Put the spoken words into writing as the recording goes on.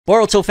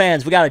Boruto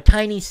fans, we got a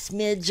tiny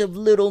smidge of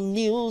little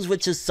news,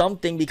 which is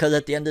something because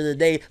at the end of the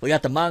day, we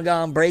got the manga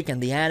on break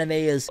and the anime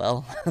is,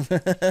 well,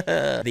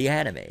 the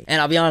anime.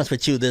 And I'll be honest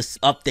with you, this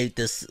update,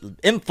 this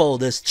info,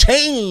 this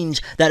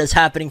change that is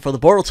happening for the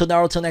Boruto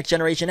Naruto Next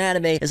Generation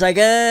anime is like,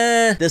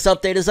 this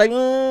update is like,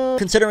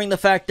 considering the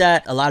fact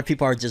that a lot of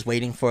people are just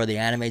waiting for the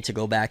anime to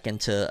go back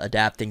into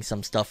adapting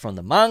some stuff from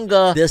the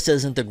manga. This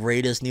isn't the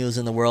greatest news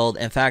in the world.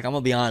 In fact, I'm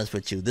gonna be honest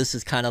with you, this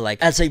is kind of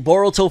like, as a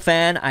Boruto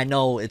fan, I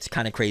know it's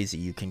kind of crazy.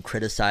 You can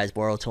criticize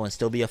Boruto and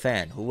still be a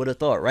fan. Who would have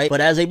thought, right?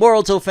 But as a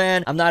Boruto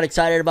fan, I'm not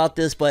excited about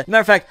this, but matter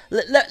of fact,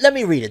 let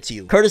me read it to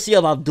you. Courtesy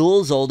of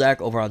Abdul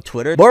Zoldak over on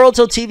Twitter.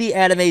 Boruto TV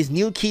anime's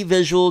new key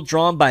visual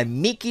drawn by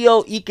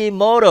Mikio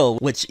Ikemoto,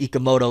 which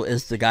Ikemoto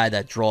is the guy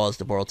that draws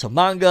the Boruto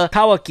manga.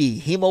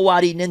 Kawaki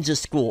Himawari Ninja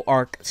School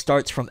arc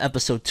starts from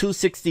episode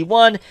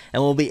 261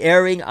 and will be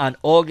airing on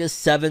August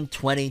 7,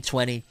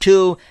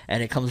 2022,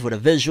 and it comes with a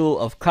visual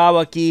of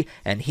Kawaki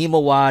and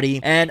Himawari.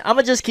 And I'm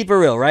gonna just keep it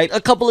real, right?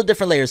 A couple of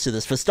different layers to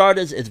this. For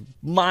starters, it's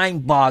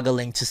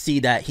mind-boggling to see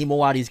that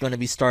Himawari is going to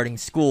be starting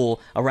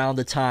school around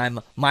the time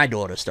my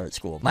daughter starts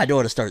school. My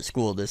daughter starts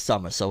school this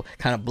summer, so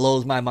kind of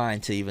blows my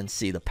mind to even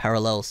see the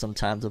parallels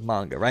sometimes of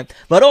manga, right?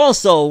 But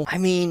also, I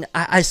mean,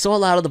 I saw a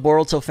lot of the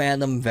Boruto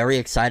fandom very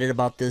excited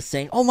about this,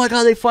 saying, oh my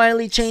god, they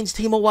finally changed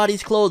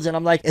Himawari's clothes, and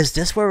I'm like, is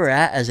this where we're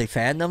at as a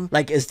fandom?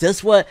 Like, is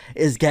this what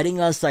is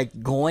getting us,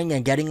 like, going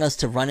and getting us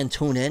to run and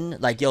tune in?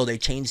 Like, yo, they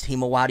changed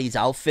Himawari's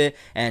outfit,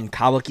 and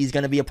Kawaki's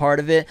gonna be a part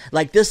of it?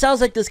 Like, this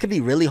sounds like this could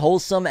be really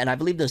wholesome, and I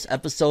believe there's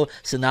episode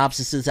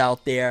synopsises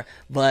out there,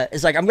 but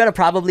it's like, I'm gonna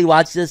probably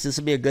watch this. This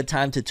would be a good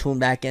time to tune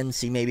back in,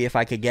 see maybe if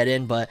I could get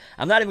in, but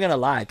I'm not even gonna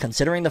lie,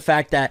 considering the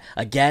fact that,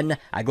 again,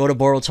 I go to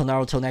Boruto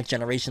Naruto Next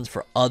Generations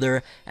for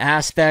other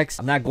aspects.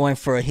 I'm not going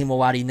for a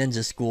Himawari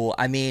Ninja School.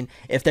 I mean,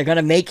 if they're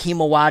gonna make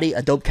Himawari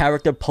a dope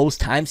character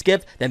post time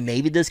skip, then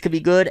maybe this could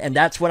be good, and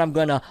that's what I'm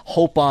gonna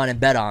hope on and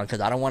bet on,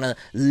 because I don't want to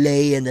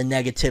lay in the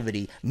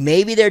negativity.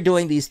 Maybe they're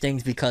doing these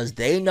things because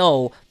they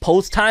know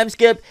post time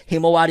skip,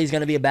 Himawari's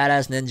gonna be a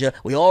badass ninja.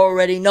 We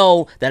already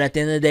know that at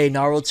the end of the day,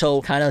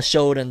 Naruto kind of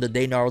showed in the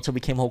day Naruto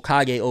became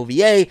Hokage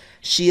OVA,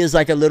 she is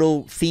like a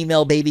little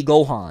female baby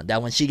Gohan,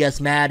 that when she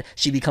gets mad,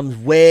 she becomes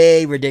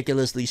way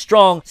ridiculously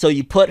strong. So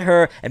you put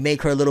her and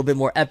make her a little bit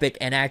more epic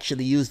and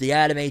actually use the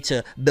anime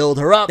to build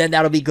her up, then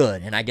that'll be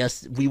good. And I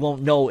guess we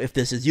won't know if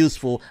this is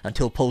useful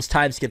until post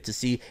time skip to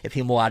see if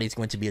Himawari is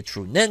going to be a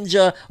true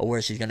ninja or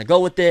where she's going to go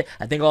with it.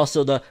 I think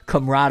also the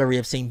camaraderie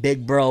of seeing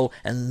big bro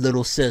and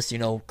little sis, you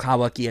know,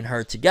 Kawaki and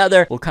her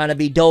together will kind of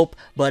be dope.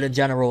 But in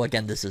general,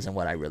 again, this isn't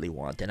what I really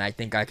want. And I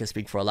think I can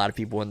speak for a lot of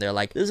people when they're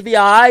like, this will be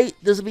alright,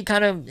 this will be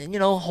kind of, you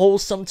know,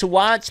 wholesome to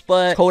watch,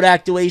 but code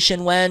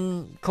activation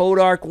when, code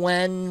arc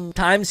when,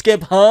 time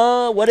skip,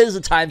 huh? What is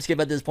a time skip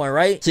at this point,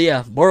 right? So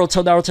yeah,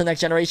 Boruto Naruto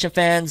Next Generation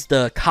fans,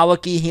 the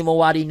Kawaki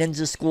Himawari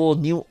Ninja School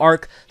new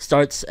arc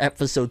starts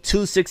episode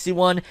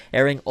 261,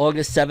 airing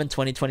August 7,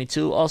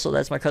 2022. Also,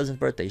 that's my cousin's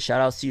birthday.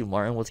 Shout out to you,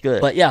 Martin. What's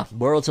good? But yeah,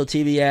 Boruto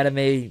TV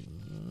anime,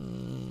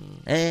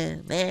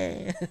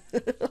 man.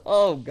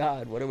 Oh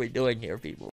god, what are we doing here, people?